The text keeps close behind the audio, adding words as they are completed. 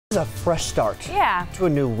It's a fresh start to a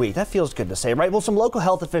new week. That feels good to say, right? Well, some local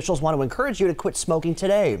health officials want to encourage you to quit smoking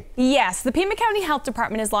today. Yes, the Pima County Health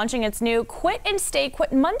Department is launching its new Quit and Stay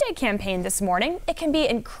Quit Monday campaign this morning. It can be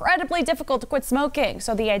incredibly difficult to quit smoking.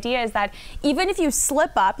 So the idea is that even if you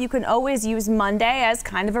slip up, you can always use Monday as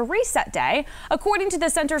kind of a reset day. According to the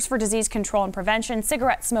Centers for Disease Control and Prevention,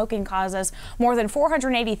 cigarette smoking causes more than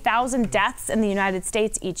 480,000 deaths in the United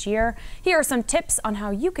States each year. Here are some tips on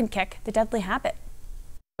how you can kick the deadly habit.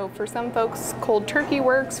 So for some folks, cold turkey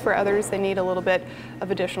works. For others, they need a little bit of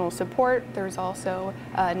additional support. There's also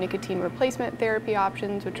nicotine replacement therapy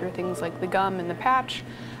options, which are things like the gum and the patch.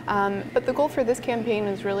 But the goal for this campaign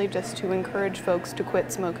is really just to encourage folks to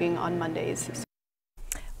quit smoking on Mondays.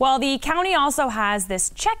 Well, the county also has this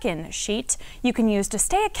check-in sheet you can use to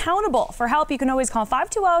stay accountable. For help, you can always call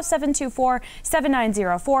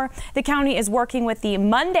 520-724-7904. The county is working with the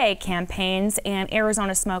Monday campaigns and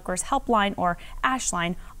Arizona Smokers Helpline or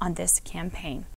Ashline on this campaign.